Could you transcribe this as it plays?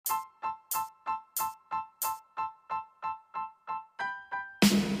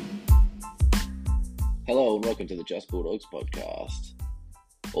Hello and welcome to the Just Bulldogs podcast.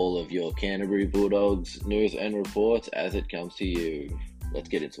 All of your Canterbury Bulldogs news and reports as it comes to you. Let's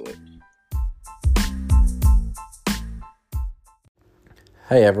get into it.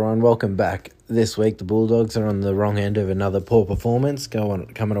 Hey everyone, welcome back. This week the Bulldogs are on the wrong end of another poor performance,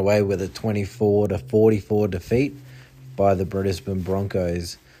 coming away with a 24-44 defeat by the Brisbane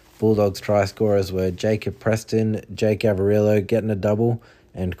Broncos. Bulldogs try scorers were Jacob Preston, Jake Averillo getting a double,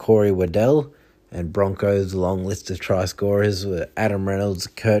 and Corey Waddell. And Broncos' long list of try scorers were Adam Reynolds,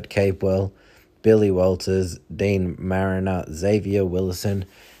 Kurt Capewell, Billy Walters, Dean Mariner, Xavier Willison,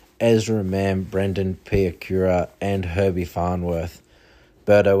 Ezra Mam, Brendan Piakura, and Herbie Farnworth.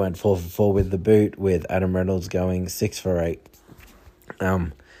 Birdo went 4 for 4 with the boot, with Adam Reynolds going 6 for 8.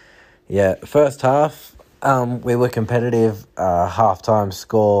 First half, we were competitive. Halftime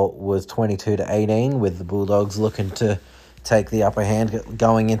score was 22-18, with the Bulldogs looking to take the upper hand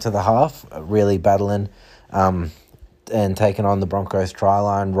going into the half, really battling and taking on the Broncos try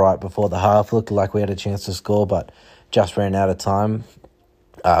line right before the half. Looked like we had a chance to score, but just ran out of time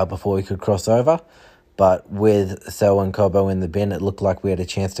before we could cross over. But with Selwyn Cobbo in the bin, it looked like we had a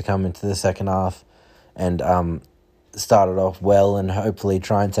chance to come into the second half and started off well and hopefully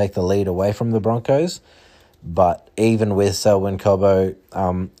try and take the lead away from the Broncos. But even with Selwyn Cobbo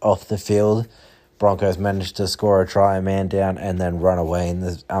off the field, Broncos managed to score a try, a man down, and then run away in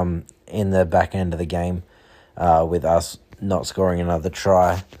the back end of the game, with us not scoring another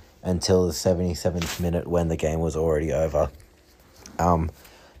try until the 77th minute when the game was already over.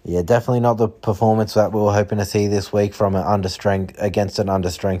 Definitely not the performance that we were hoping to see this week from an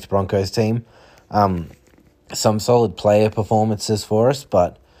understrength Broncos team. Some solid player performances for us,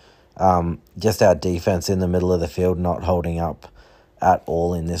 but just our defense in the middle of the field not holding up at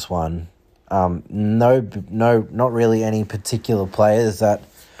all in this one. Not really any particular players that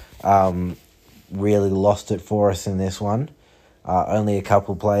really lost it for us in this one. Only a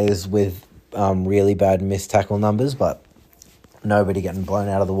couple players with really bad missed tackle numbers, but nobody getting blown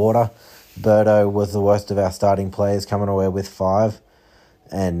out of the water. Birdo was the worst of our starting players, coming away with 5,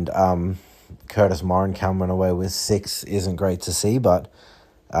 and Curtis Morin coming away with 6 isn't great to see, but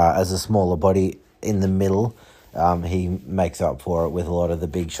as a smaller body in the middle, he makes up for it with a lot of the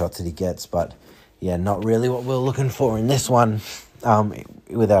big shots that he gets. But yeah, not really what we're looking for in this one,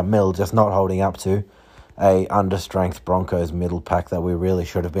 with our middle just not holding up to a understrength Broncos middle pack that we really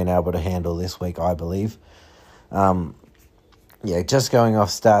should have been able to handle this week, I believe. Just going off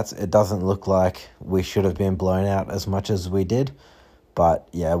stats, it doesn't look like we should have been blown out as much as we did. But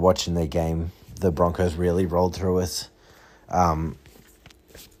yeah, watching the game, the Broncos really rolled through us.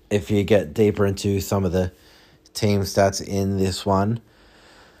 If you get deeper into some of the team stats in this one,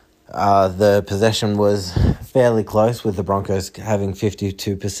 the possession was fairly close, with the Broncos having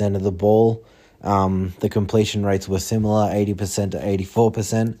 52% of the ball. The completion rates were similar, 80% to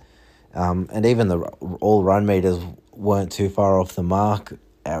 84%. And even the all run meters weren't too far off the mark,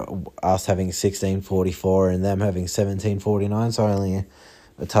 us having 1644 and them having 1749, so only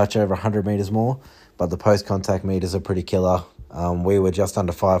a touch over 100 meters more. But the post-contact meters are pretty killer. We were just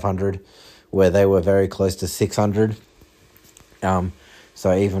under 500, where they were very close to 600.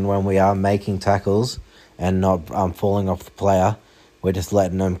 So even when we are making tackles and not falling off the player, we're just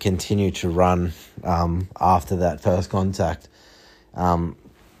letting them continue to run after that first contact. The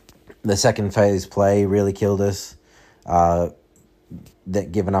second phase play really killed us.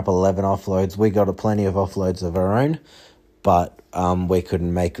 That giving up 11 offloads. We got plenty of offloads of our own, but we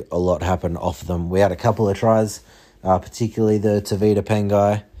couldn't make a lot happen off them. We had a couple of tries, particularly the Tavita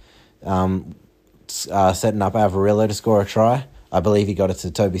Pengai, setting up Averillo to score a try. I believe he got it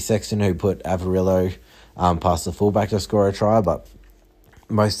to Toby Sexton, who put Averillo past the fullback to score a try, but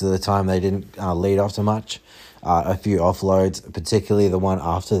most of the time they didn't lead off to much. A few offloads, particularly the one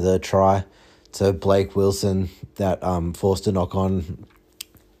after the try to Blake Wilson that forced a knock on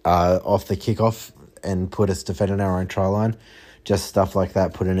off the kickoff and put us defending our own try line. Just stuff like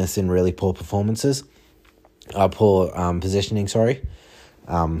that, putting us in really poor performances. Poor positioning,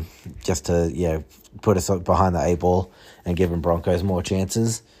 just to put us behind the 8 ball and giving Broncos more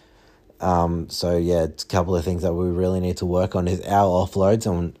chances. It's a couple of things that we really need to work on is our offloads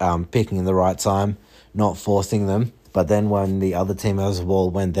and picking the right time, not forcing them. But then when the other team has the ball,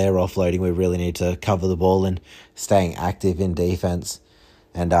 when they're offloading, we really need to cover the ball and staying active in defense,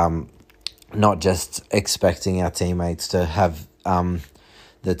 and not just expecting our teammates to have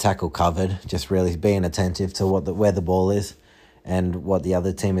the tackle covered. Just really being attentive to where the ball is and what the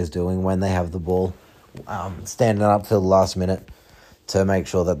other team is doing when they have the ball, standing up for the last minute to make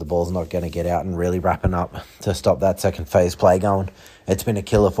sure that the ball's not going to get out, and really wrapping up to stop that second phase play going. It's been a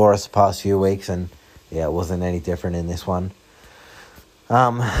killer for us the past few weeks, and yeah, it wasn't any different in this one.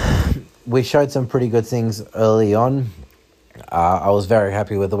 We showed some pretty good things early on. I was very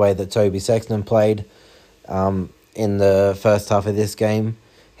happy with the way that Toby Sexton played in the first half of this game.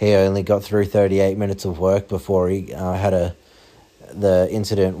 He only got through 38 minutes of work before he had the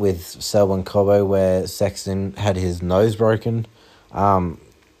incident with Selwyn Cobbo where Sexton had his nose broken.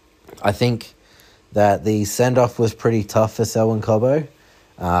 I think that the send-off was pretty tough for Selwyn Cobbo.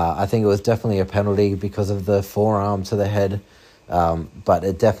 I think it was definitely a penalty because of the forearm to the head, but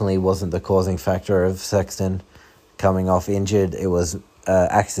it definitely wasn't the causing factor of Sexton coming off injured. It was an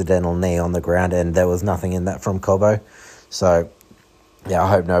accidental knee on the ground, and there was nothing in that from Cobbo. So, yeah, I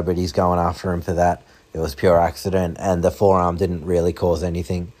hope nobody's going after him for that. It was pure accident, and the forearm didn't really cause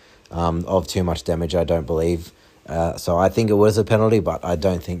anything of too much damage, I don't believe. So I think it was a penalty, but I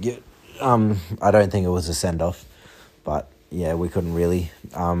don't think it was a send-off. But yeah, we couldn't really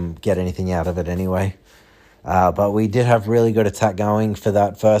get anything out of it anyway. But we did have really good attack going for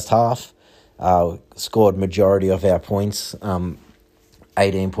that first half. Scored majority of our points,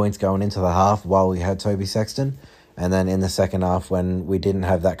 18 points going into the half while we had Toby Sexton. And then in the second half, when we didn't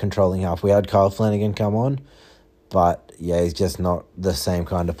have that controlling half, we had Kyle Flanagan come on. But yeah, he's just not the same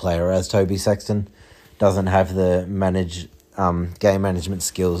kind of player as Toby Sexton. Doesn't have the game management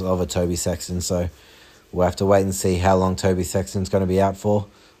skills of a Toby Sexton. So we'll have to wait and see how long Toby Sexton's going to be out for.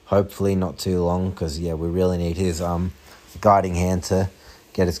 Hopefully not too long, because yeah, we really need his guiding hand to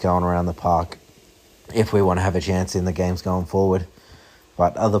get us going around the park if we want to have a chance in the games going forward.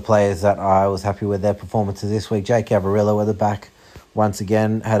 But other players that I was happy with their performances this week, Jake Averillo at the back, once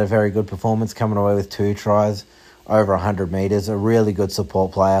again had a very good performance, coming away with 2 tries, over 100 metres, a really good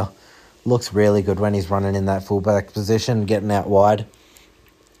support player. Looks really good when he's running in that fullback position, getting out wide.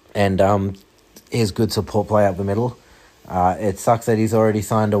 And he's good support play up the middle. It sucks that he's already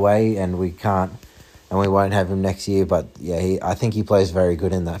signed away and we won't have him next year. But yeah, I think he plays very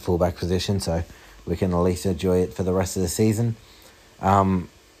good in that fullback position, so we can at least enjoy it for the rest of the season.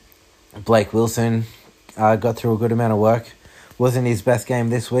 Blake Wilson got through a good amount of work. Wasn't his best game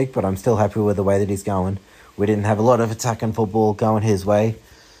this week, but I'm still happy with the way that he's going. We didn't have a lot of attacking football going his way,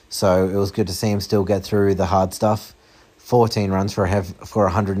 so it was good to see him still get through the hard stuff. 14 runs for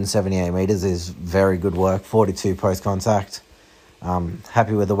 178 metres is very good work. 42 post-contact.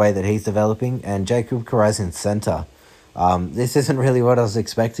 Happy with the way that he's developing. And Jacob Carraz in centre. This isn't really what I was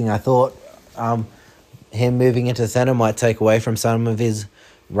expecting. I thought him moving into centre might take away from some of his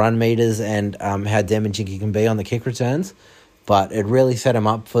run meters and how damaging he can be on the kick returns. But it really set him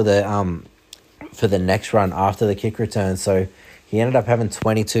up for the next run after the kick return. So he ended up having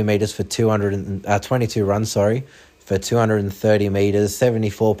 22 meters for 22 runs, for 230 meters,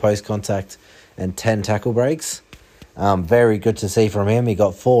 74 post contact, and 10 tackle breaks. Very good to see from him. He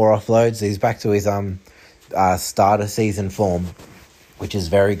got 4 offloads. He's back to his starter season form, which is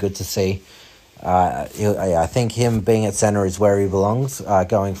very good to see. I think him being at centre is where he belongs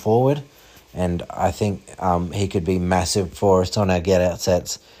going forward, and I think he could be massive for us on our get-out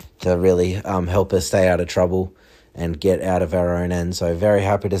sets to really help us stay out of trouble and get out of our own end. So very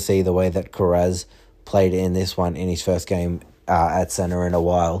happy to see the way that Carraz played in this one in his first game at centre in a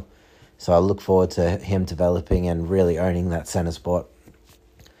while. So I look forward to him developing and really owning that centre spot.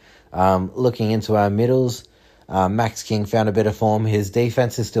 Looking into our middles, Max King found a bit of form. His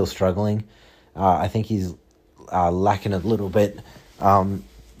defence is still struggling. I think he's lacking a little bit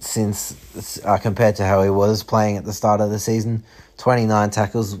since compared to how he was playing at the start of the season. 29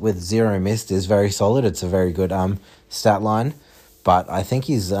 tackles with 0 missed is very solid. It's a very good stat line. But I think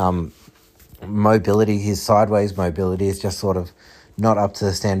his mobility, his sideways mobility is just sort of not up to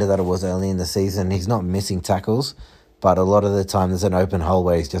the standard that it was early in the season. He's not missing tackles, but a lot of the time there's an open hole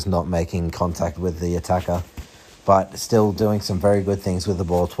where he's just not making contact with the attacker. But still doing some very good things with the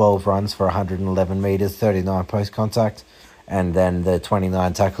ball. 12 runs for 111 metres, 39 post-contact, and then the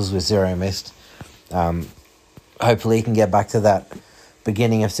 29 tackles with 0 missed. Hopefully he can get back to that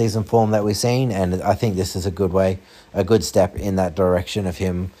beginning of season form that we've seen, and I think this is a good step in that direction of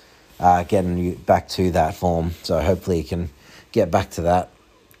him getting you back to that form. So hopefully he can get back to that.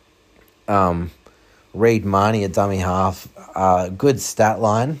 Reid Marnie, a dummy half, good stat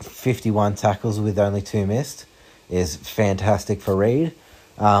line, 51 tackles with only 2 missed, is fantastic for Reid.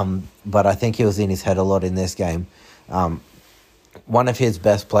 But I think he was in his head a lot in this game. One of his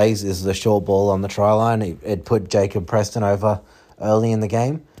best plays is the short ball on the try line. It put Jacob Preston over early in the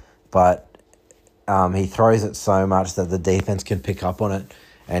game, but he throws it so much that the defense can pick up on it,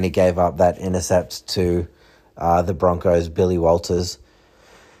 and he gave up that intercept to the Broncos' Billy Walters.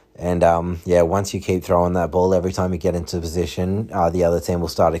 And once you keep throwing that ball every time you get into position, the other team will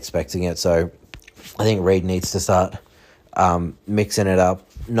start expecting it. So I think Reid needs to start mixing it up,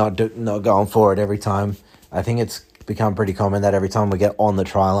 not going for it every time. I think it's become pretty common that every time we get on the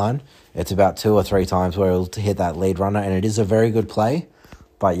try line, it's about 2 or 3 times where he'll hit that lead runner, and it is a very good play,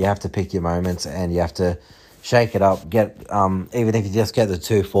 but you have to pick your moments and you have to shake it up. Get even if you just get the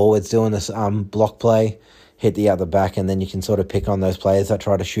 2 forwards doing this block play, hit the other back, and then you can sort of pick on those players that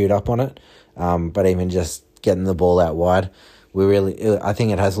try to shoot up on it. But even just getting the ball out wide, I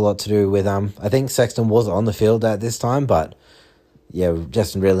think it has a lot to do with I think Sexton was on the field at this time, but yeah, we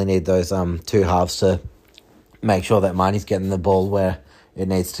just really need those 2 halves to make sure that Marnie's getting the ball where it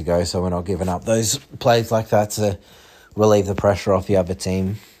needs to go, so we're not giving up those plays like that to relieve the pressure off the other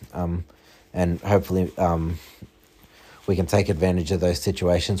team, and hopefully we can take advantage of those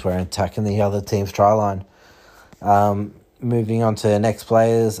situations where we're attacking the other team's try line. Moving on to next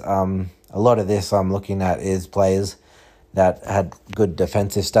players, a lot of this I'm looking at is players that had good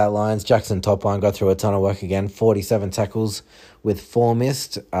defensive stat lines. Jackson Topine got through a ton of work again, 47 tackles with 4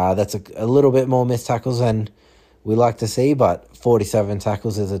 missed. That's a little bit more missed tackles than we like to see, but 47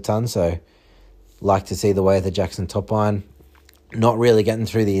 tackles is a ton, so like to see the way that Jackson Topine not really getting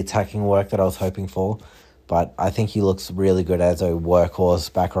through the attacking work that I was hoping for, but I think he looks really good as a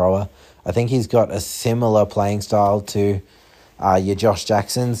workhorse back rower. I think he's got a similar playing style to your Josh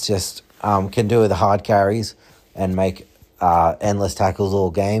Jacksons, just can do the hard carries and make endless tackles all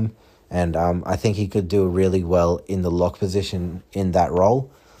game, and I think he could do really well in the lock position in that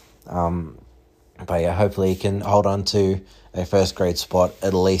role. But yeah, hopefully he can hold on to a first grade spot,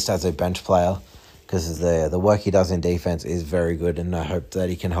 at least as a bench player, because the work he does in defense is very good, and I hope that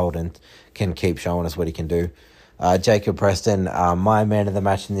he can hold and can keep showing us what he can do. Jacob Preston, my man of the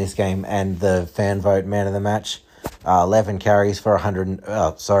match in this game and the fan vote man of the match. 11 carries for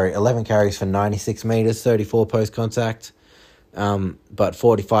 96 meters, 34 post contact, but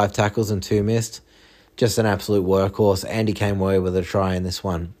 45 tackles and 2 missed. Just an absolute workhorse, and he came away with a try in this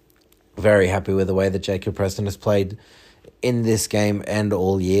one. Very happy with the way that Jacob Preston has played in this game and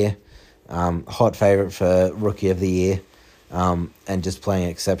all year. Hot favourite for Rookie of the Year, and just playing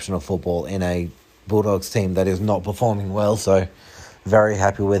exceptional football in a Bulldogs team that is not performing well. So very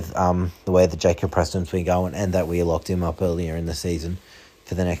happy with the way that Jacob Preston's been going, and that we locked him up earlier in the season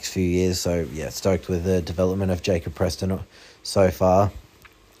for the next few years. So yeah, stoked with the development of Jacob Preston so far.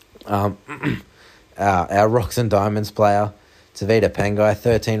 Our Rocks and Diamonds player, Tavita Pangai,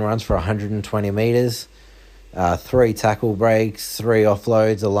 13 runs for 120 metres, 3 tackle breaks, 3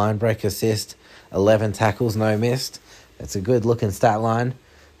 offloads, a line break assist, 11 tackles, no missed. That's a good looking stat line.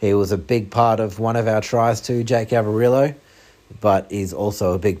 He was a big part of one of our tries too, Jake Avarillo, but he's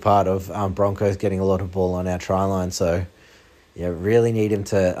also a big part of Broncos getting a lot of ball on our try line. So yeah, really need him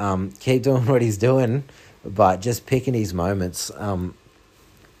to keep doing what he's doing, but just picking his moments,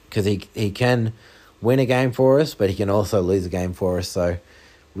 because he can win a game for us, but he can also lose a game for us. So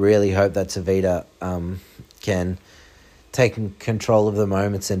really hope that Tavita can take control of the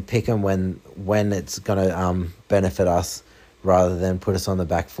moments and pick them when it's going to benefit us rather than put us on the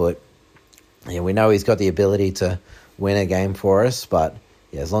back foot. Yeah, we know he's got the ability to win a game for us, but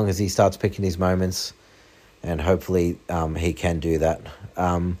yeah, as long as he starts picking his moments, and hopefully he can do that.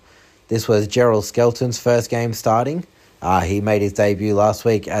 This was Gerald Skelton's first game starting. He made his debut last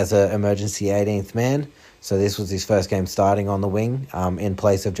week as an emergency 18th man, so this was his first game starting on the wing in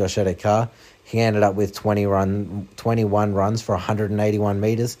place of Josh Reynolds. He ended up with 21 runs for 181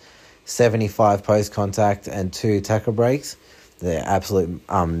 metres, 75 post contact and 2 tackle breaks. The absolute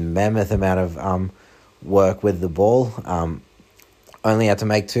mammoth amount of work with the ball. Only had to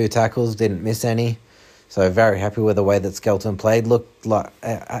make 2 tackles, didn't miss any. So very happy with the way that Skelton played. Looked like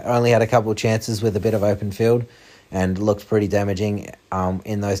only had a couple of chances with a bit of open field, and looked pretty damaging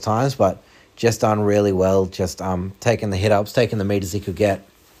in those times, but just done really well, just taking the hit-ups, taking the meters he could get,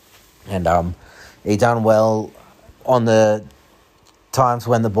 and he done well on the times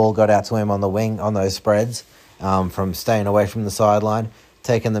when the ball got out to him on the wing, on those spreads, from staying away from the sideline,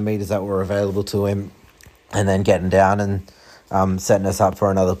 taking the meters that were available to him, and then getting down and setting us up for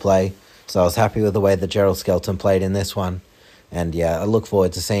another play. So I was happy with the way that Gerald Skelton played in this one. And yeah, I look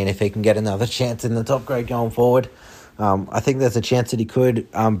forward to seeing if he can get another chance in the top grade going forward. I think there's a chance that he could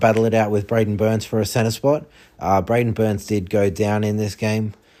battle it out with Braden Burns for a centre spot. Braden Burns did go down in this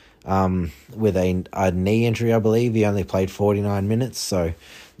game with a knee injury, I believe. He only played 49 minutes, so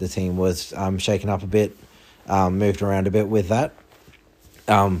the team was shaken up a bit, moved around a bit with that.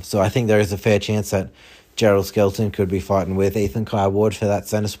 So I think there is a fair chance that Gerald Skelton could be fighting with Ethan Kyle-Ward for that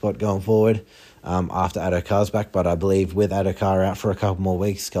centre spot going forward after Adokar's back. But I believe with Adokar out for a couple more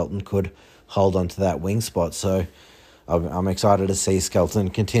weeks, Skelton could hold on to that wing spot. So I'm excited to see Skelton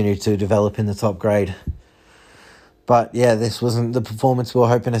continue to develop in the top grade. But yeah, this wasn't the performance we were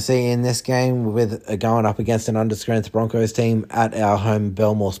hoping to see in this game, with going up against an under-strength Broncos team at our home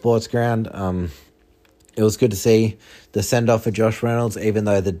Belmore Sports Ground. It was good to see the send-off for Josh Reynolds, even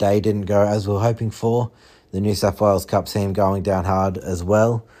though the day didn't go as we were hoping for. The New South Wales Cup team going down hard as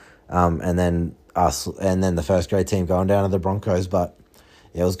well, and then the first grade team going down to the Broncos. But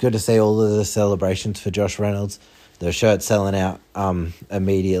yeah, it was good to see all of the celebrations for Josh Reynolds. The shirt selling out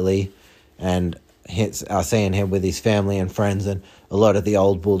immediately, and seeing him with his family and friends, and a lot of the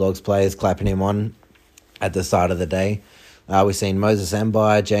old Bulldogs players clapping him on at the start of the day. We've seen Moses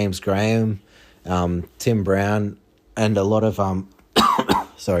Mbai, James Graham, Tim Brown, and a lot of the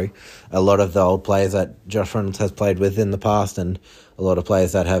old players that Josh Reynolds has played with in the past, and a lot of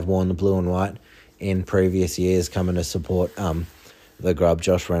players that have worn the blue and white in previous years coming to support the grub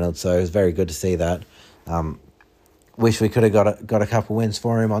Josh Reynolds. So it was very good to see that. Wish we could have got a couple wins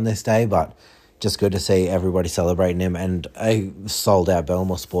for him on this day, but just good to see everybody celebrating him, and a sold-out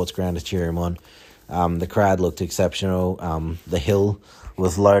Belmore Sports Ground to cheer him on. The crowd looked exceptional. The hill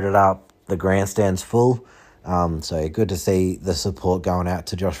was loaded up. The grandstand's full. So good to see the support going out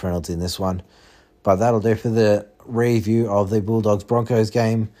to Josh Reynolds in this one. But that'll do for the review of the Bulldogs-Broncos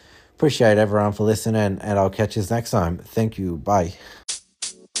game. Appreciate everyone for listening, and I'll catch you next time. Thank you. Bye.